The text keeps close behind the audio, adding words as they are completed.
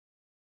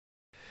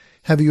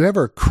Have you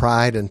ever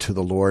cried unto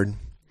the Lord?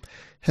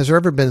 Has there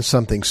ever been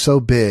something so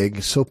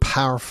big, so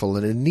powerful,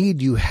 and a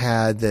need you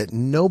had that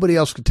nobody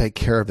else could take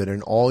care of it,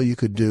 and all you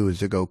could do is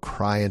to go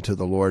cry unto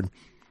the Lord?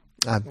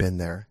 I've been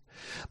there.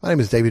 My name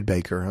is David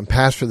Baker. I'm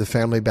pastor of the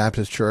Family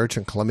Baptist Church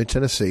in Columbia,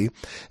 Tennessee,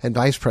 and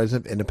vice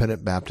president of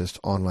Independent Baptist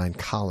Online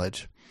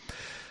College.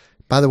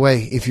 By the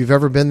way, if you've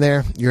ever been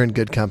there, you're in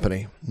good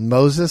company.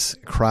 Moses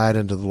cried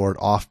unto the Lord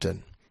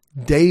often.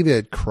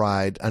 David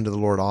cried unto the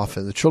Lord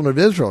often. The children of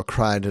Israel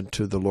cried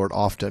unto the Lord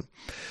often.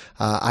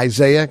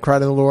 Isaiah cried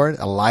unto the Lord.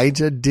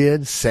 Elijah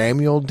did.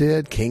 Samuel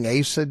did. King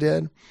Asa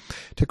did.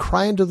 To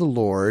cry unto the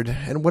Lord.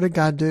 And what did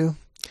God do?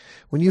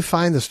 When you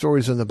find the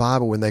stories in the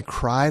Bible, when they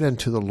cried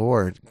unto the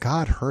Lord,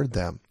 God heard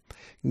them.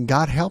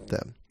 God helped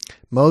them.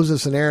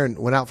 Moses and Aaron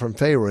went out from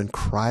Pharaoh and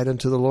cried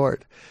unto the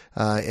Lord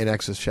in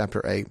Exodus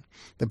chapter 8.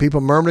 The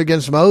people murmured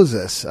against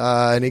Moses,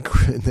 and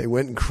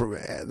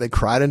they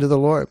cried unto the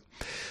Lord.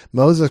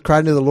 Moses cried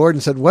unto the Lord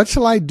and said, "What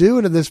shall I do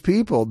unto this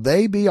people?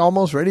 They be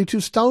almost ready to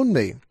stone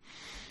me."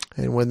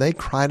 And when they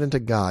cried unto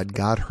God,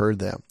 God heard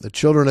them. The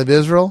children of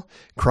Israel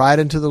cried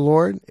unto the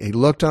Lord. He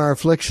looked on our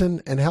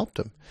affliction and helped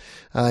them.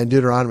 In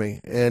Deuteronomy.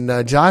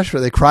 And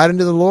Joshua, they cried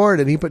unto the Lord,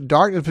 and he put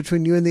darkness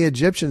between you and the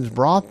Egyptians,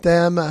 brought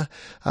the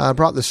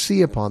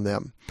sea upon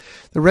them.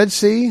 The Red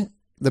Sea,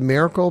 the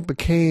miracle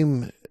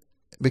became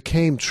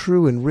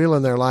true and real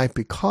in their life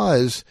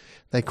because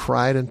they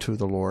cried unto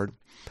the Lord.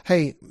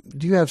 Hey,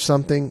 do you have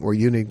something where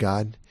you need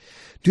God?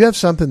 Do you have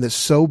something that's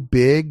so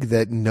big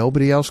that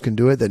nobody else can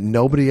do it, that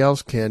nobody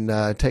else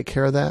can take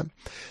care of that?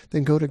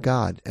 Then go to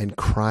God and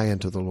cry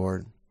unto the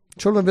Lord.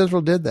 Children of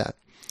Israel did that.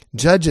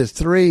 Judges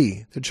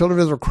 3, the children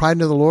of Israel cried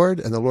unto the Lord,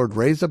 and the Lord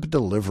raised up a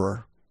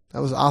deliverer.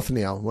 That was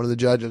Othniel, one of the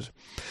judges.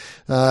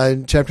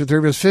 In chapter 3,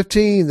 verse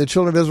 15, the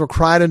children of Israel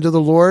cried unto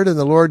the Lord, and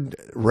the Lord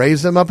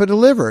raised them up a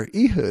deliverer,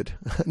 Ehud,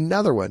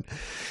 another one.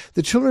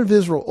 The children of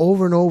Israel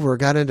over and over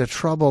got into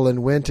trouble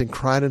and went and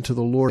cried unto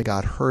the Lord.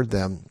 God heard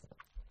them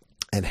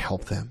and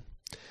helped them.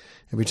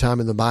 Every time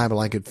in the Bible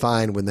I could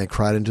find when they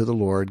cried unto the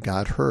Lord,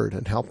 God heard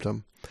and helped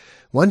them.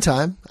 One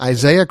time,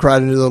 Isaiah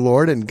cried unto the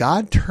Lord, and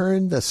God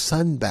turned the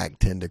sun back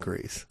 10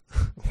 degrees.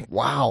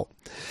 Wow.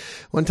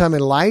 One time,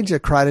 Elijah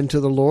cried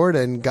unto the Lord,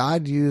 and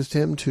God used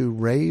him to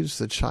raise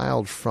the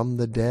child from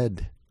the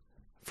dead.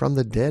 From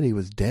the dead, he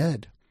was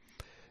dead.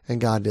 And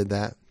God did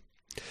that.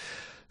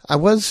 I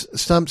was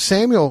stumped.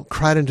 Samuel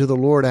cried unto the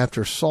Lord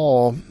after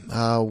Saul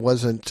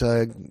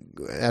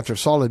after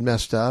Saul had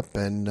messed up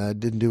and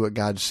didn't do what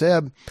God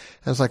said.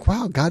 I was like,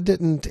 wow, God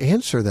didn't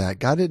answer that.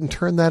 God didn't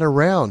turn that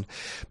around.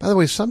 By the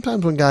way,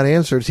 sometimes when God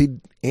answers, he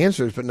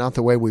answers, but not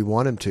the way we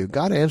want him to.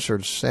 God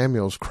answered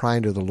Samuel's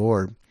crying to the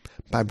Lord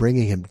by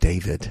bringing him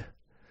David,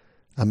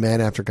 a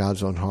man after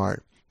God's own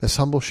heart. This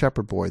humble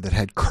shepherd boy that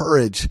had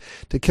courage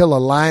to kill a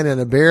lion and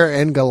a bear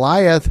and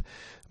Goliath,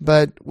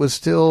 but was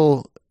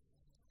still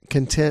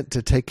content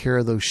to take care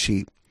of those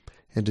sheep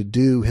and to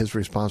do his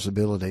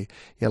responsibility.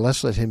 Yeah,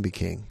 let's let him be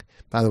king.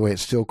 By the way,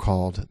 it's still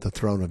called the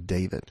throne of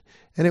David.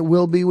 And it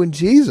will be when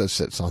Jesus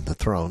sits on the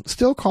throne.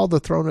 Still called the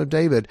throne of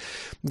David.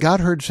 God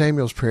heard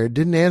Samuel's prayer,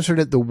 didn't answer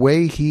it the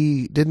way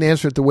he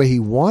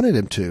wanted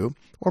him to,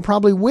 or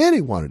probably when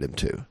he wanted him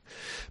to.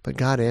 But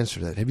God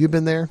answered it. Have you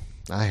been there?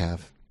 I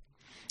have.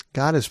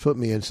 God has put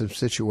me in some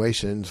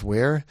situations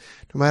where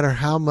no matter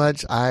how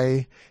much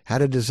I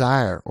had a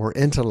desire or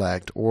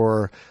intellect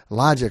or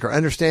logic or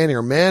understanding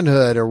or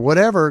manhood or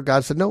whatever,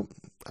 God said, nope,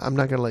 I'm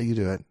not going to let you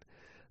do it.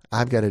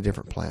 I've got a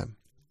different plan.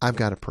 I've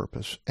got a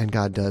purpose. And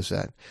God does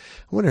that.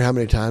 I wonder how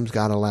many times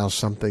God allows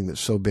something that's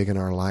so big in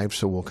our life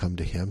so we'll come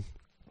to him.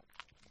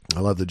 I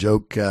love the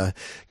joke.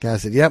 Guy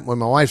said, yep, when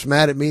my wife's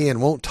mad at me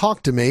and won't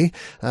talk to me,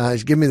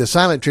 she give me the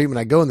silent treatment.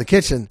 I go in the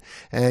kitchen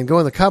and go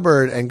in the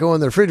cupboard and go in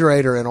the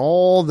refrigerator, and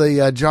all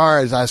the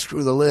jars, I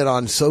screw the lid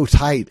on so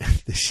tight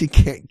that she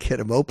can't get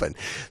them open.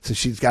 So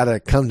she's got to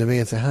come to me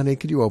and say, honey,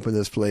 could you open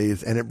this,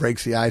 please? And it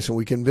breaks the ice and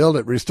we can build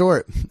it, restore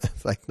it.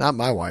 It's like, not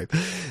my wife.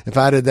 If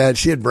I did that,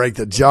 she'd break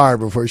the jar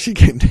before she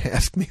came to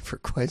ask me for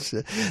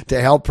questions to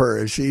help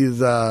her.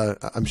 She's,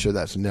 I'm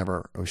sure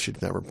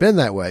she's never been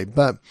that way.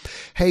 But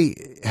hey,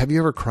 have you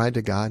ever cried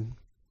to God?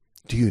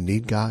 Do you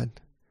need God?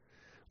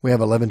 We have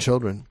 11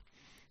 children.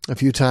 A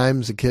few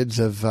times the kids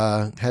have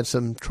had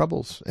some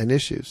troubles and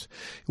issues.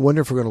 You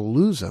wonder if we're going to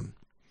lose them.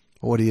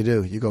 Well, what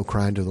do? You go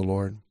crying to the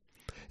Lord.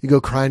 You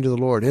go crying to the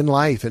Lord in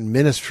life and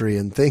ministry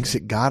and things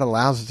that God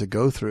allows us to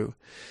go through.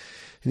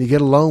 And you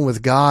get alone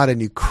with God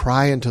and you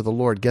cry unto the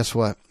Lord. Guess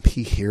what?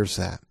 He hears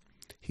that.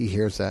 He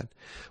hears that.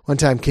 One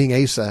time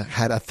King Asa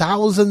had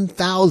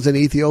 1,000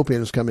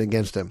 Ethiopians coming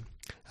against him.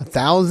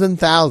 1,000.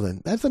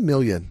 That's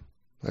 1,000,000.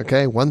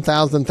 Okay,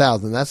 1,000.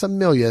 That's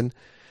 1,000,000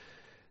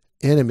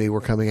 enemy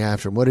were coming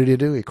after him. What did he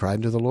do? He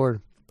cried to the Lord.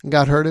 And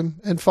God heard him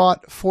and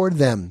fought for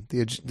them.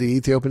 The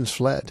Ethiopians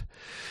fled.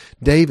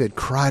 David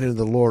cried unto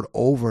the Lord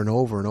over and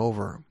over and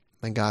over.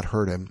 And God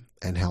heard him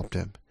and helped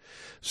him.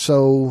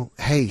 So,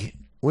 hey,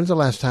 when's the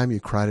last time you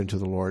cried unto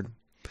the Lord?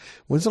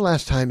 When's the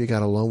last time you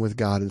got alone with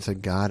God and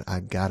said, God,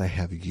 I've got to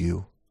have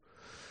you?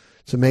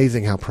 It's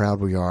amazing how proud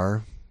we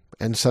are.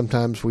 And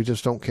sometimes we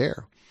just don't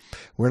care.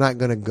 We're not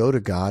going to go to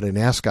God and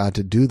ask God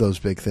to do those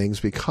big things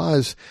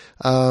because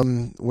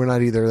we're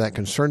not either that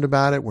concerned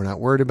about it, we're not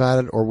worried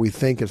about it, or we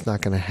think it's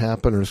not going to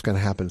happen or it's going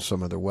to happen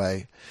some other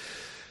way.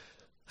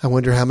 I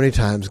wonder how many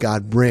times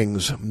God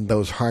brings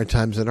those hard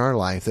times in our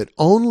life that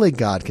only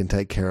God can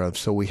take care of,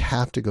 so we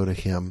have to go to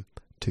Him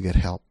to get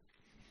help.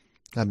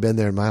 I've been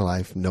there in my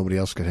life. Nobody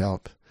else could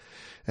help.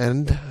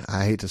 And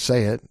I hate to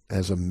say it,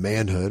 as a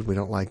manhood, we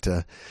don't like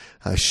to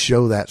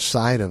show that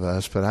side of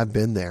us, but I've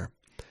been there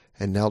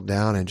and knelt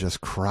down and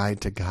just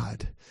cried to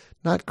God.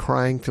 Not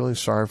crying, feeling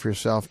sorry for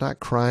yourself, not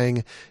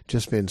crying,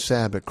 just being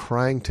sad, but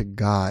crying to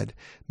God,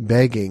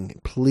 begging,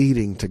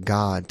 pleading to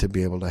God to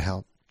be able to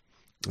help.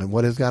 And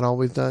what has God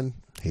always done?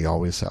 He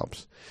always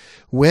helps.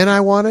 When I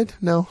wanted?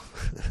 No.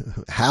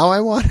 How I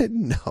wanted?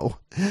 No.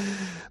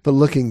 But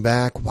looking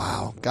back,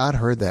 wow, God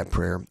heard that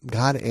prayer.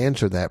 God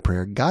answered that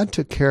prayer. God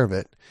took care of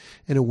it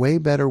in a way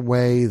better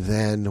way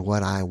than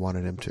what I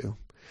wanted Him to.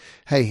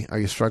 Hey, are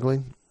you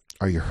struggling?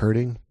 Are you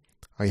hurting?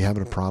 Are you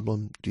having a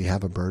problem? Do you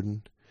have a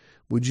burden?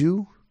 Would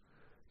you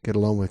get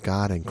alone with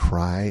God and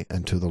cry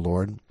unto the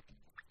Lord?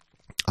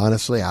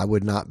 Honestly, I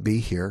would not be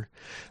here.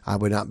 I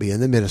would not be in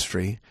the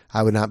ministry.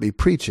 I would not be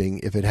preaching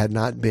if it had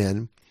not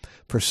been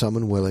for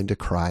someone willing to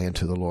cry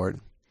unto the Lord.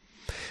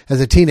 As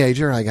a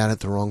teenager, I got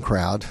at the wrong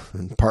crowd,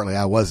 and partly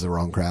I was the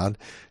wrong crowd,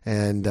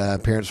 and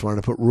parents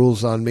wanted to put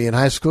rules on me in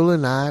high school,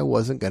 and I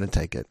wasn't going to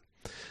take it.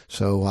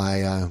 So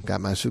I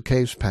got my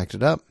suitcase, packed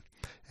it up,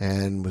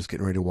 and was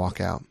getting ready to walk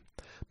out.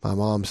 My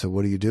mom said,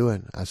 "What are you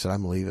doing?" I said,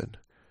 "I'm leaving."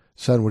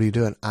 "Son, what are you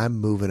doing?" "I'm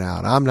moving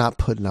out. I'm not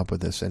putting up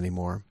with this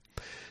anymore."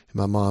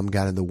 My mom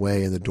got in the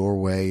way in the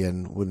doorway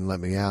and wouldn't let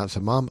me out. I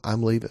said, "Mom,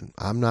 I'm leaving.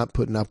 I'm not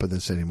putting up with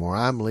this anymore.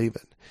 I'm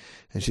leaving."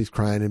 And she's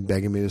crying and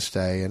begging me to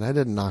stay. And I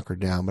didn't knock her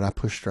down, but I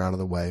pushed her out of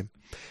the way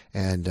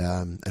and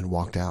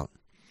walked out.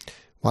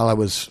 While I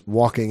was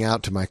walking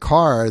out to my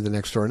car, the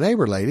next door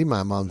neighbor lady,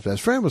 my mom's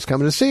best friend, was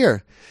coming to see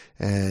her.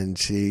 And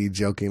she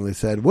jokingly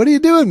said, "What are you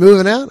doing,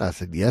 moving out?" I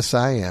said, "Yes,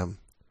 I am."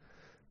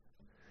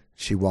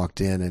 She walked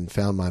in and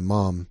found my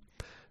mom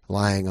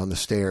lying on the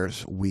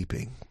stairs,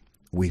 weeping.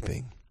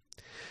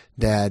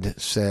 Dad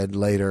said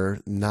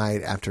later,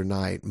 night after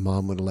night,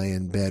 Mom would lay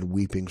in bed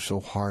weeping so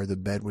hard the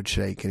bed would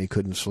shake and he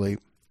couldn't sleep.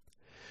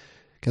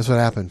 Guess what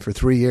happened? For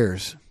 3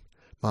 years,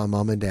 my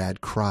mom and dad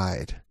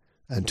cried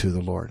unto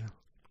the Lord.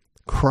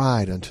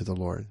 Cried unto the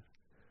Lord.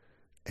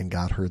 And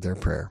God heard their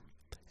prayer.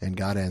 And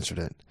God answered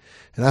it.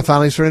 And I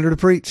finally surrendered to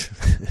preach.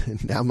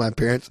 Now my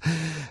parents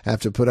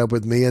have to put up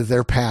with me as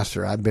their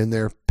pastor. I've been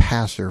their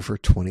pastor for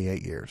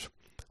 28 years.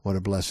 What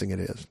a blessing it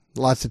is.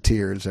 Lots of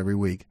tears every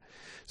week.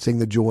 Seeing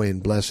the joy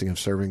and blessing of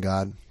serving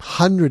God.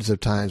 Hundreds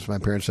of times my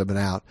parents have been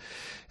out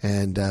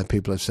and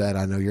people have said,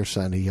 "I know your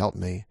son, he helped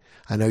me.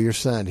 I know your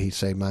son, he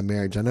saved my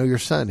marriage. I know your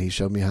son, he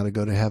showed me how to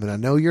go to heaven. I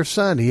know your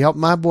son, he helped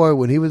my boy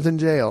when he was in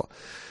jail."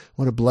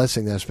 What a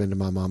blessing that's been to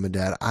my mom and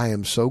dad. I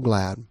am so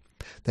glad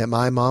that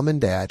my mom and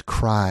dad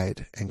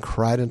cried and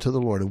cried unto the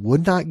Lord and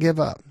would not give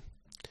up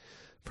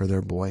for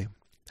their boy.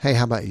 Hey,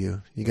 how about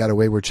you? You got a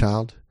wayward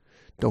child?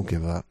 Don't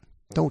give up.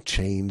 Don't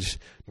change.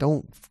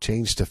 Don't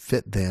change to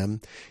fit them.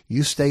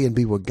 You stay and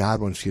be what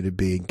God wants you to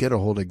be. Get a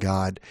hold of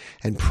God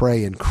and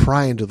pray and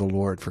cry into the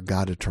Lord for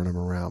God to turn them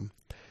around.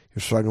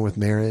 You're struggling with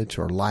marriage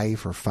or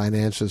life or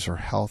finances or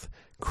health.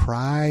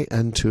 Cry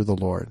unto the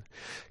Lord.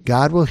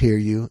 God will hear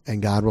you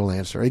and God will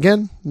answer.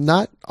 Again,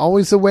 not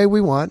always the way we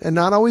want and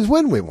not always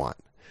when we want,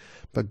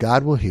 but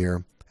God will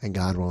hear and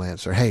God will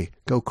answer. Hey,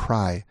 go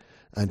cry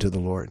unto the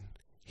Lord.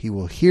 He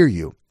will hear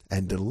you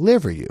and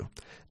deliver you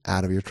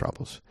out of your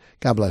troubles.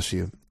 God bless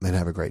you and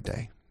have a great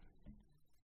day.